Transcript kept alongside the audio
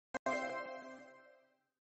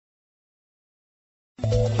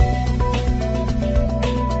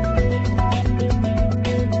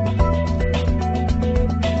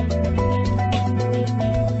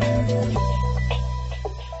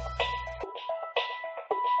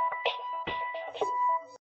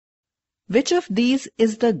Which of these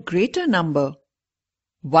is the greater number?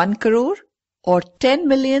 1 crore or 10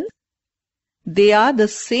 million? They are the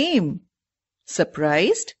same.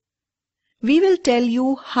 Surprised? We will tell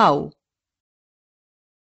you how.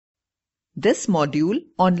 This module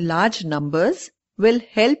on large numbers will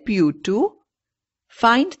help you to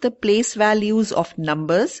find the place values of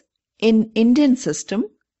numbers in Indian system,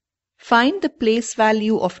 find the place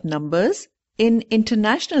value of numbers in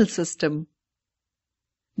international system,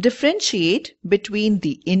 differentiate between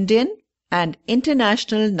the Indian and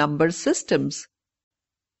international number systems.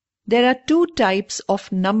 There are two types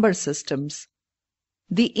of number systems: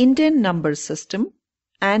 the Indian number system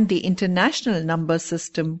and the international number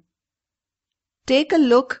system. Take a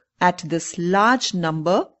look at this large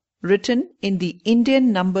number written in the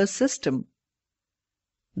Indian number system.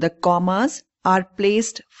 The commas are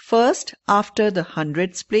placed first after the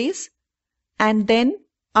hundreds place and then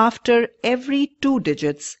after every 2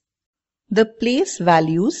 digits. The place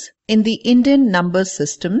values in the Indian number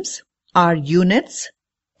systems are units,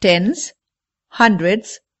 tens,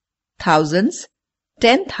 hundreds, thousands,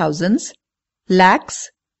 10,000s,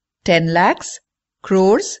 lakhs, 10 lakhs,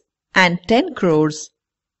 crores and 10 crores.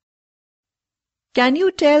 Can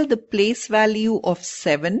you tell the place value of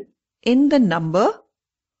 7 in the number?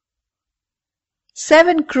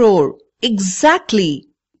 7 crore, exactly.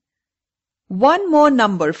 One more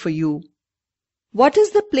number for you. What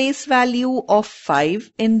is the place value of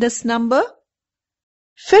 5 in this number?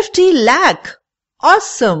 50 lakh.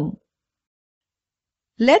 Awesome.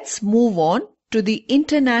 Let's move on to the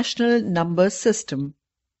international number system.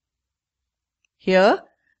 Here,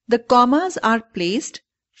 the commas are placed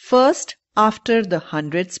first after the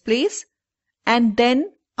hundreds place and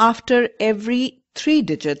then after every 3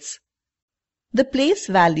 digits. The place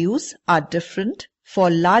values are different for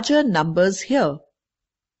larger numbers here.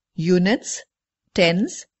 Units,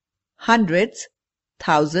 tens, hundreds,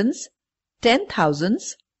 thousands,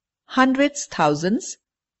 10,000s, hundreds thousands,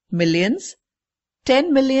 millions,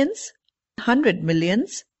 10 millions, 100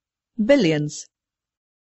 millions, billions.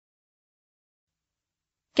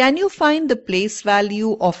 Can you find the place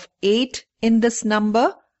value of 8 in this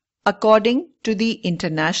number according to the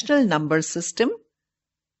international number system?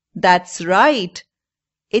 That's right.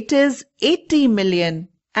 It is 80 million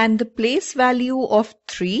and the place value of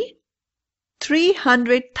 3?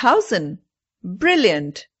 300,000.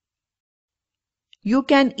 Brilliant. You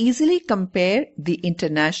can easily compare the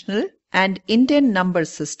international and Indian number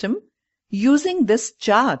system using this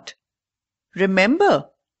chart. Remember,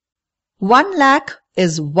 1 lakh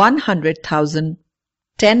is 100,000,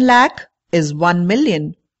 10 lakh is 1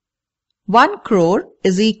 million, 1 crore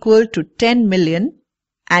is equal to 10 million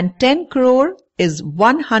and 10 crore is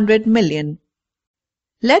 100 million.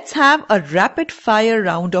 Let's have a rapid fire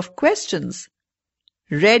round of questions.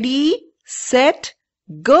 Ready, set,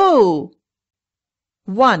 go!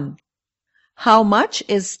 1. How much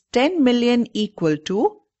is 10 million equal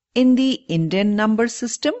to in the Indian number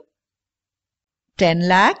system? 10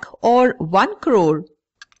 lakh or 1 crore?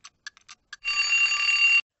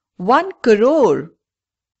 1 crore.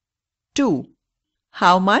 2.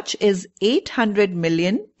 How much is 800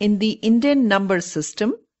 million in the Indian number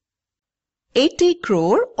system? 80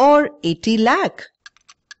 crore or 80 lakh?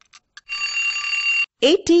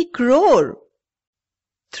 80 crore.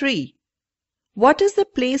 3. What is the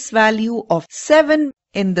place value of 7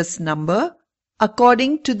 in this number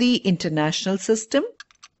according to the international system?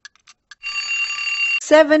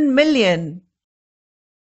 7 million.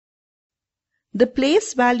 The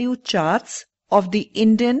place value charts of the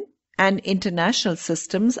Indian and international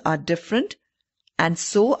systems are different, and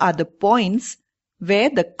so are the points where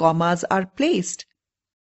the commas are placed.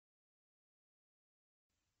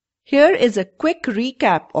 Here is a quick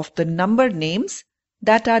recap of the number names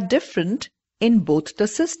that are different in both the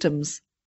systems.